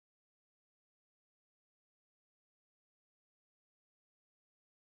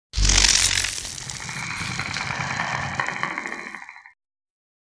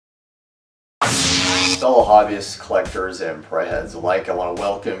Fellow hobbyists, collectors, and Prey heads alike, I want to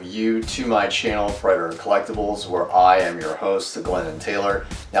welcome you to my channel, Predator Collectibles, where I am your host, Glennon Taylor.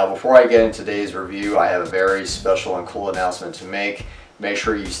 Now, before I get into today's review, I have a very special and cool announcement to make. Make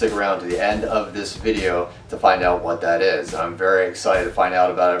sure you stick around to the end of this video to find out what that is. I'm very excited to find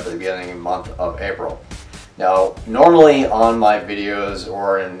out about it for the beginning of the month of April. Now, normally on my videos,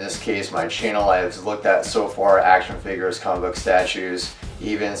 or in this case my channel, I've looked at so far action figures, comic book statues,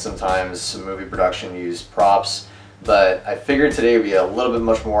 even sometimes some movie production used props, but I figured today would be a little bit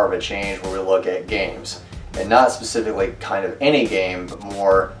much more of a change where we look at games, and not specifically kind of any game, but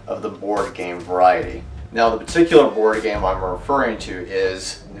more of the board game variety. Now, the particular board game I'm referring to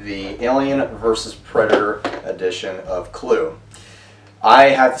is the Alien vs. Predator edition of Clue. I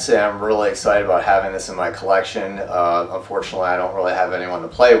have to say I'm really excited about having this in my collection. Unfortunately, I don't really have anyone to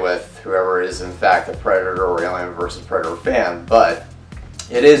play with, whoever is in fact a Predator or Alien vs. Predator fan, but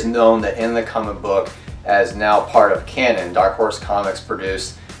it is known that in the comic book, as now part of canon, Dark Horse Comics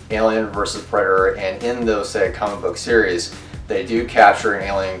produced Alien vs. Predator, and in those said comic book series, they do capture an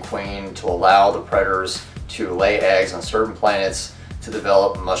alien queen to allow the predators to lay eggs on certain planets to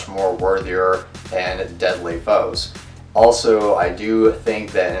develop much more worthier and deadly foes. Also, I do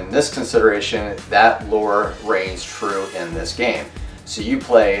think that in this consideration, that lore reigns true in this game. So you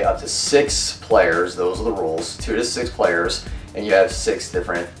play up to 6 players, those are the rules, 2 to 6 players, and you have 6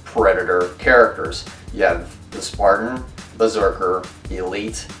 different Predator characters. You have the Spartan, Berserker,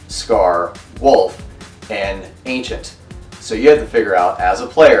 Elite, Scar, Wolf, and Ancient. So you have to figure out, as a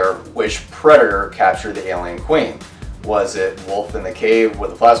player, which Predator captured the alien queen. Was it Wolf in the cave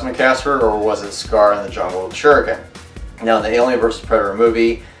with the plasma caster, or was it Scar in the jungle with the shuriken? Now, in the Alien vs. Predator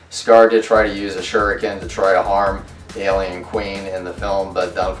movie, Scar did try to use a shuriken to try to harm the alien queen in the film,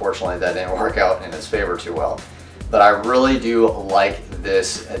 but unfortunately that didn't work out in his favor too well. But I really do like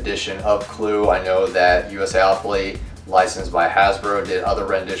this edition of Clue. I know that US Athlete, licensed by Hasbro, did other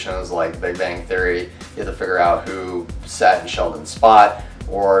renditions like Big Bang Theory. You had to figure out who sat in Sheldon's spot,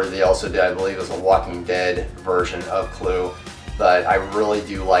 or they also did, I believe it was a Walking Dead version of Clue. But I really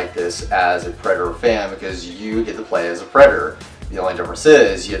do like this as a Predator fan because you get to play as a Predator. The only difference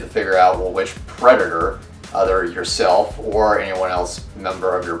is you have to figure out, well, which Predator, either yourself or anyone else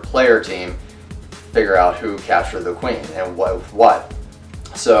member of your player team, figure out who captured the queen and what.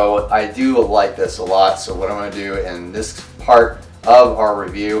 So I do like this a lot. So what I'm going to do in this part of our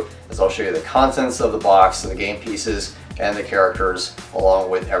review is I'll show you the contents of the box, the game pieces, and the characters,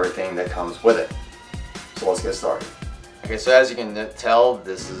 along with everything that comes with it. So let's get started. Okay, so as you can tell,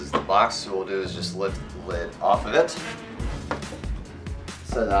 this is the box. So what we'll do is just lift the lid off of it,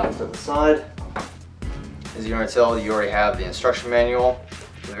 set it out to the side. As you're going to tell, you already have the instruction manual,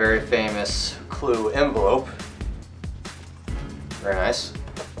 the very famous Clue envelope. Very nice.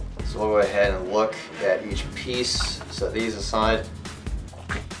 So we'll go ahead and look at each piece, set these aside.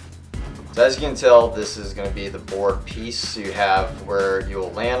 So as you can tell, this is going to be the board piece. So you have where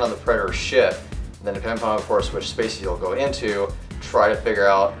you'll land on the Predator ship, and then depending upon, of course, which spaces you'll go into, try to figure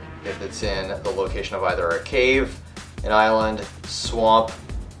out if it's in the location of either a cave, an island, swamp.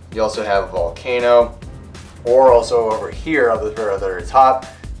 You also have a volcano, or also over here at the very top,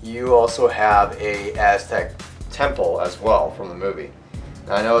 you also have a Aztec temple as well from the movie.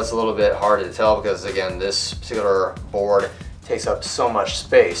 Now, I know it's a little bit hard to tell because, again, this particular board takes up so much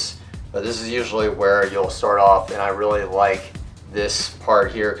space, but this is usually where you'll start off, and I really like this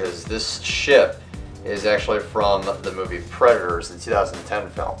part here because this ship is actually from the movie Predators, the 2010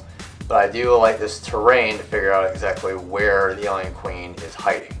 film. But I do like this terrain to figure out exactly where the alien queen is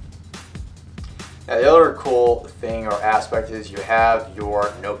hiding. Now, the other cool thing or aspect is you have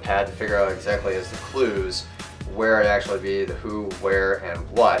your notepad to figure out exactly as the clues where it actually be, the who, where, and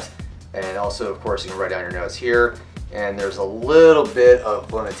what. And also, of course, you can write down your notes here. And there's a little bit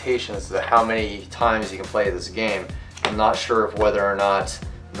of limitations to how many times you can play this game. I'm not sure if whether or not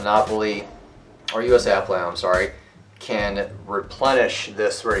Monopoly, or US Athlete, I'm sorry, can replenish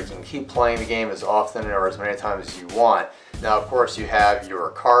this where you can keep playing the game as often or as many times as you want. Now, of course, you have your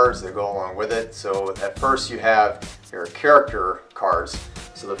cards that go along with it. So at first you have your character cards.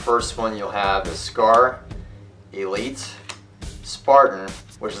 So the first one you'll have is Scar, Elite, Spartan,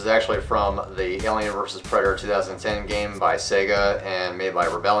 which is actually from the Alien vs. Predator 2010 game by Sega and made by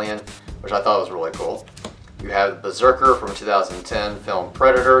Rebellion, which I thought was really cool. You have Berserker from 2010 film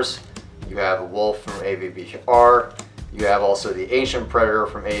Predators. You have Wolf from AVPR. You have also the Ancient Predator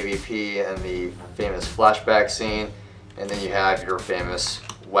from AVP and the famous flashback scene. And then you have your famous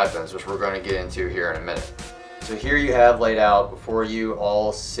weapons, which we're going to get into here in a minute. So here you have laid out before you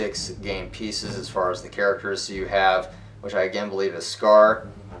all 6 game pieces as far as the characters. So you have, which I again believe is Scar.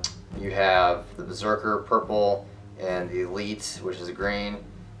 You have the Berserker purple and the Elite, which is green.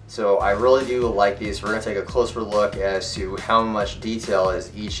 So I really do like these. We're going to take a closer look as to how much detail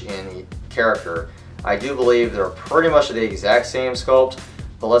is each in each character. I do believe they're pretty much the exact same sculpt,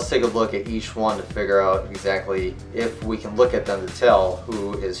 but let's take a look at each one to figure out exactly if we can look at them to tell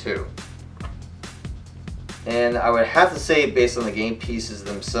who is who. And I would have to say, based on the game pieces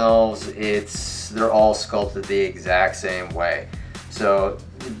themselves, they're all sculpted the exact same way. So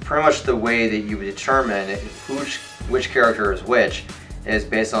pretty much the way that you would determine which character is which is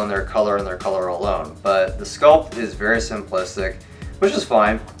based on their color and their color alone. But the sculpt is very simplistic, which is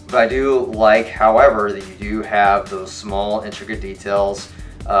fine. But I do like, however, that you do have those small intricate details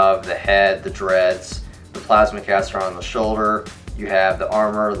of the head, the dreads, the plasma caster on the shoulder. You have the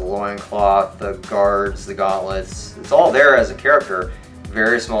armor, the loincloth, the guards, the gauntlets. It's all there as a character,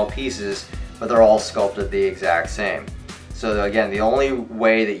 very small pieces, but they're all sculpted the exact same. So again, the only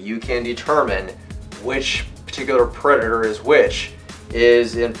way that you can determine which particular predator is which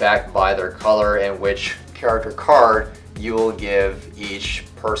is in fact by their color and which character card you will give each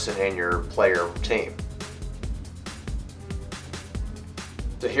person in your player team.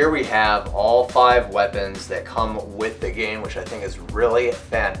 So here we have all 5 weapons that come with the game, which I think is really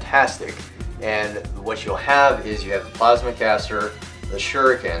fantastic. And what you'll have is you have the plasma caster, the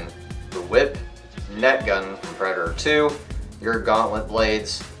shuriken, the whip, net gun from Predator 2, your gauntlet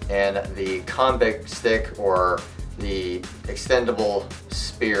blades, and the combat stick or the extendable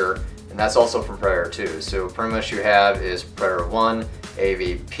spear, and that's also from Predator 2. So pretty much you have is Predator 1,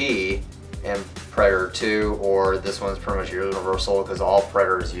 AVP, and Predator 2, or this one's pretty much universal because all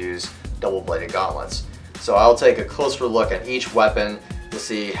Predators use double-bladed gauntlets. So I'll take a closer look at each weapon to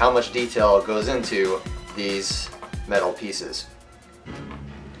see how much detail goes into these metal pieces.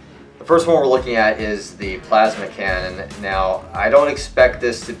 The first one we're looking at is the plasma cannon. Now, I don't expect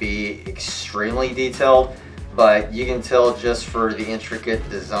this to be extremely detailed, but you can tell just for the intricate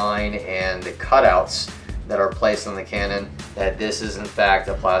design and the cutouts that are placed on the cannon that this is in fact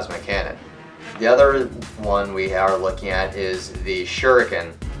a plasma cannon. The other one we are looking at is the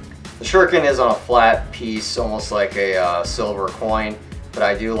shuriken. The shuriken is on a flat piece, almost like a silver coin, but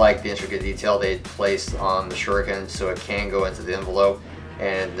I do like the intricate detail they placed on the shuriken so it can go into the envelope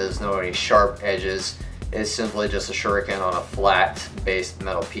and there's no any sharp edges. It's simply just a shuriken on a flat based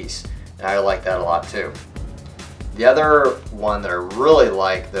metal piece, and I like that a lot too. The other one that I really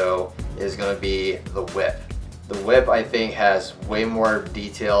like though is going to be the whip. The whip I think has way more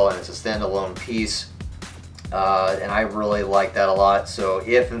detail and it's a standalone piece, and I really like that a lot. So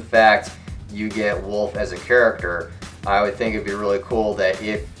if in fact you get Wolf as a character, I would think it'd be really cool that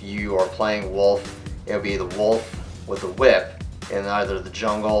if you are playing Wolf, it would be the Wolf with a whip in either the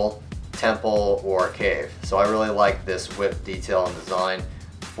jungle, temple, or cave. So I really like this whip detail and design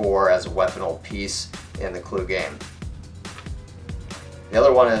as a weaponal piece in the Clue game. The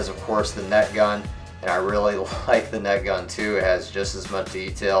other one is of course the net gun, and I really like the net gun too. It has just as much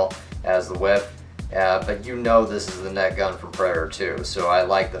detail as the whip, but you know this is the net gun from Predator 2. So I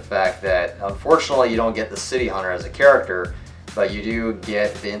like the fact that unfortunately you don't get the City Hunter as a character, but you do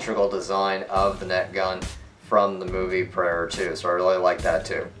get the integral design of the net gun from the movie Predator 2. So I really like that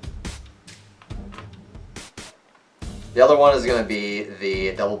too. The other one is going to be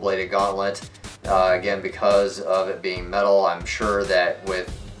the double-bladed gauntlet. Again, because of it being metal, I'm sure that with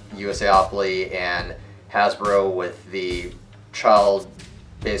USAopoly and Hasbro with the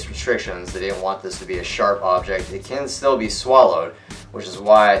child-based restrictions, they didn't want this to be a sharp object. It can still be swallowed, which is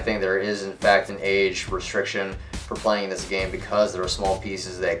why I think there is in fact an age restriction for playing this game, because there are small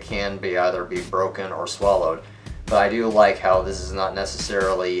pieces that can be either be broken or swallowed. But I do like how this is not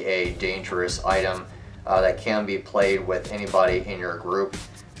necessarily a dangerous item that can be played with anybody in your group.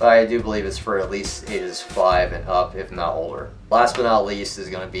 But I do believe it's for at least ages 5 and up, if not older. Last but not least is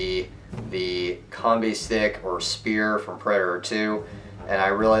going to be the combi stick or spear from Predator 2. And I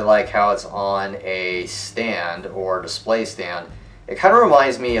really like how it's on a stand or display stand. It kind of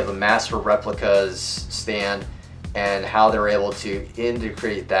reminds me of the Master Replicas stand and how they're able to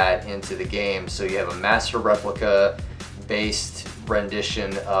integrate that into the game. So you have a Master Replica based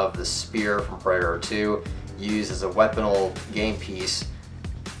rendition of the spear from Predator 2 used as a weaponal game piece,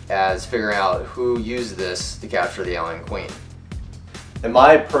 as figuring out who used this to capture the Alien Queen. In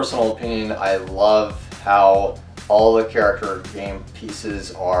my personal opinion, I love how all the character game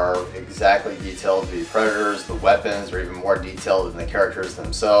pieces are exactly detailed to be Predators. The weapons are even more detailed than the characters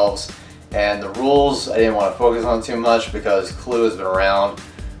themselves. And the rules I didn't want to focus on too much because Clue has been around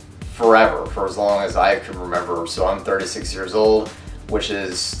forever, for as long as I can remember. So I'm 36 years old, which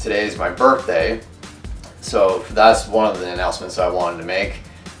is today's my birthday. So that's one of the announcements I wanted to make.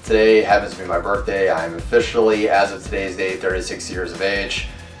 Today happens to be my birthday. I'm officially, as of today's date, 36 years of age.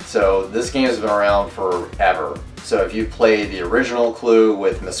 So this game has been around forever. So if you played the original Clue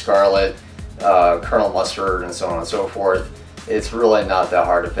with Miss Scarlet, Colonel Mustard, and so on and so forth, it's really not that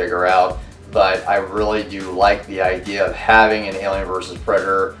hard to figure out. But I really do like the idea of having an Alien versus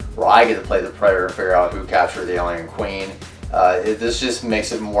Predator where I get to play the Predator and figure out who captured the Alien Queen. This just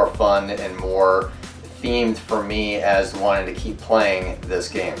makes it more fun and more themed for me as wanting to keep playing this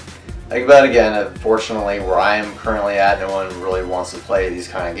game. But again, unfortunately, where I am currently at, no one really wants to play these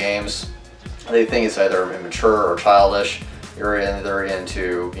kind of games. They think it's either immature or childish. You're either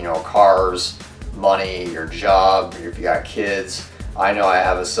into, cars, money, your job, if you got kids. I know I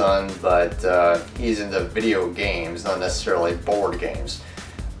have a son, but he's into video games, not necessarily board games.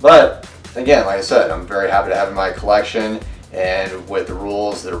 But again, like I said, I'm very happy to have in my collection, and with the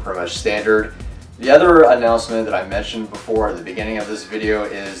rules that are pretty much standard. The other announcement that I mentioned before at the beginning of this video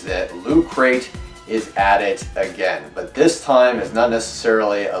is that Loot Crate is at it again, but this time is not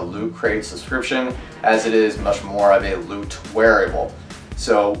necessarily a Loot Crate subscription, as it is much more of a loot wearable.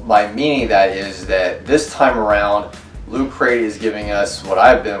 So my meaning of that is that this time around, Loot Crate is giving us what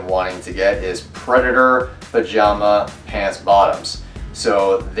I've been wanting to get, is Predator pajama pants bottoms.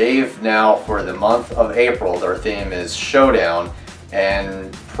 So they've now, for the month of April, their theme is Showdown,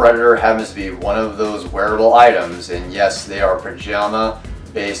 and Predator happens to be one of those wearable items, and yes, they are pajama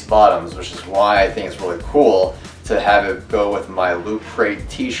based bottoms, which is why I think it's really cool to have it go with my Loot Crate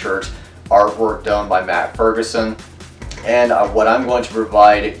t-shirt, artwork done by Matt Ferguson. And what I'm going to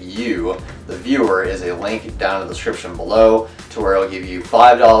provide you, the viewer, is a link down in the description below to where it'll give you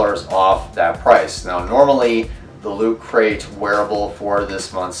 $5 off that price. Now normally the Loot Crate wearable for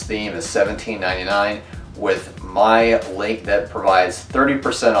this month's theme is $17.99. With my link that provides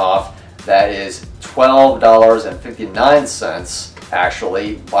 30% off, that is $12.59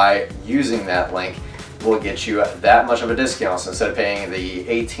 actually. By using that link will get you that much of a discount. So instead of paying the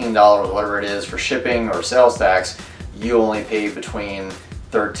 $18 whatever it is for shipping or sales tax, you only pay between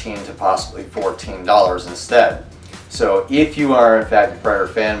 $13 to possibly $14 instead. So if you are in fact a Predator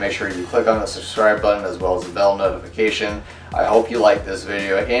fan, make sure you click on the subscribe button as well as the bell notification. I hope you liked this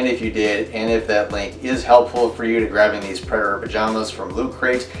video, and if you did, and if that link is helpful for you to grabbing these Predator pajamas from Loot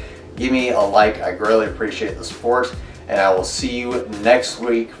Crate, give me a like. I greatly appreciate the support, and I will see you next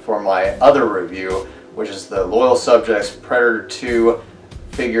week for my other review, which is the Loyal Subjects Predator 2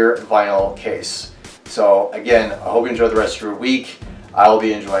 figure vinyl case. So again, I hope you enjoy the rest of your week. I will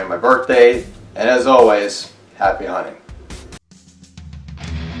be enjoying my birthday, and as always, happy hunting.